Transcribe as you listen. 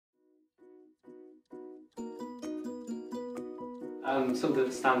Something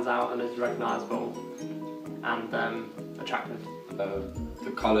that stands out and is recognisable and attractive.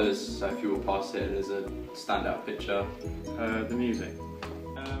 The colours, so if you walk past it and there's a standout picture. The music.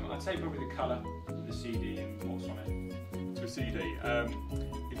 I'd say probably the colour, the CD and what's on it. To a CD,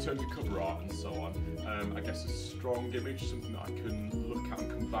 in terms of cover art and so on, I guess a strong image, something that I can look at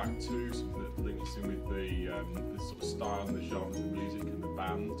and come back to, something that links in with the sort of style and the genre of the music and the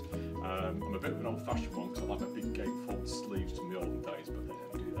band. I'm a bit of an old-fashioned one because I like my big gatefold sleeves from the olden days, but they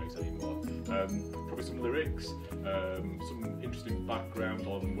don't do those anymore. Probably some lyrics, some interesting background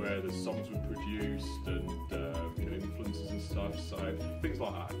on where the songs were produced and you know, influences and stuff, so things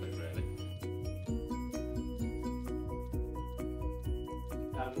like that I think really.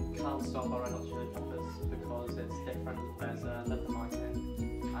 Can't stop our Red Hot Chili Peppers because it's different. There's a leather mic in it,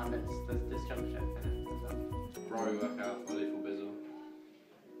 and there's disjunctive in it as well. Rory Workout by Lethal Bizzle,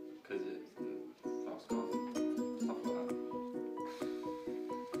 because it's the fast cars, stuff like that.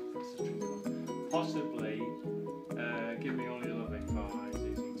 That's a tricky one. Possibly Give Me All Your Loving by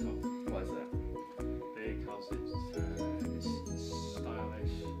ZZ Top. Why is that? Because it's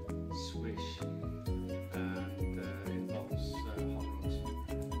stylish, swish, and involves hot rods.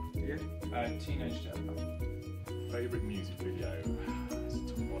 Yeah. Teenage Dirtbag. Favourite music video? That's a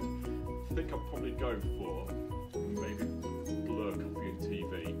tough one. I think I'd probably go for maybe Blur Coffee and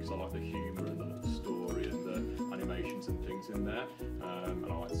TV because I like the humour and the little story and the animations and things in there, and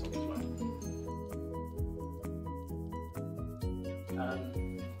I like the song as well.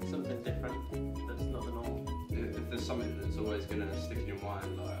 Something different that's not the norm. If there's something that's always going to stick in your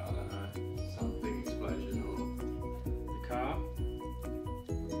mind, like, I don't know, some big explosion or... The car.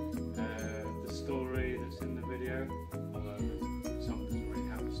 The story that's in the video. Although the song doesn't really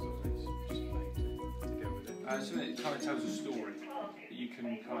have a story, it's just made to go with it. Something that kind of tells a story that you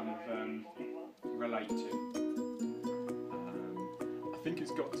can kind of relate to. I think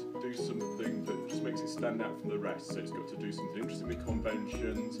it's got to do something that just makes it stand out from the rest. So it's got to do something interesting with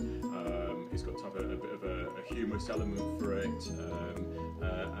conventions. It's got to have a bit of a humorous element for it,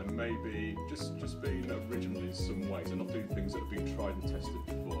 and maybe just being original in some ways and not doing things that have been tried and tested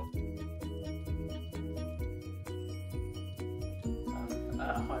before.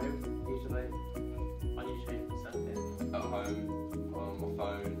 At home, usually on YouTube and stuff. At home, on my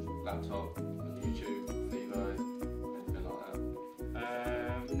phone, laptop, on YouTube, Vivo, anything like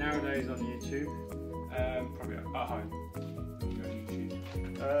that. Nowadays on YouTube, probably at home.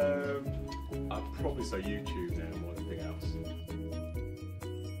 I'd probably say YouTube now more than anything else.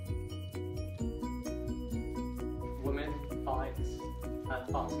 Women, bikes,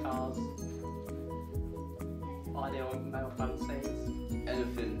 fast cars, ideal male fantasies.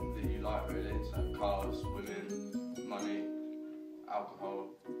 Anything that you like really, so cars, women, money, alcohol,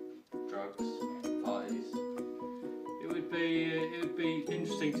 drugs, parties. It would be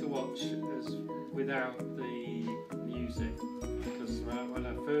interesting to watch as without the music, because when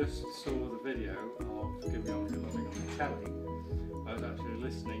I first saw the video of Give Me All Your Loving on the telly, I was actually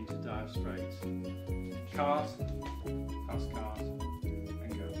listening to Dire Straits. Cars, fast cars,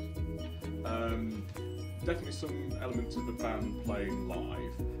 and girls. Definitely some elements of the band playing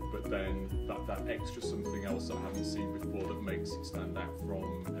live, but then that extra something else that I haven't seen before that makes it stand out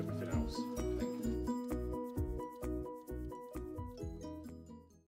from everything else, I think.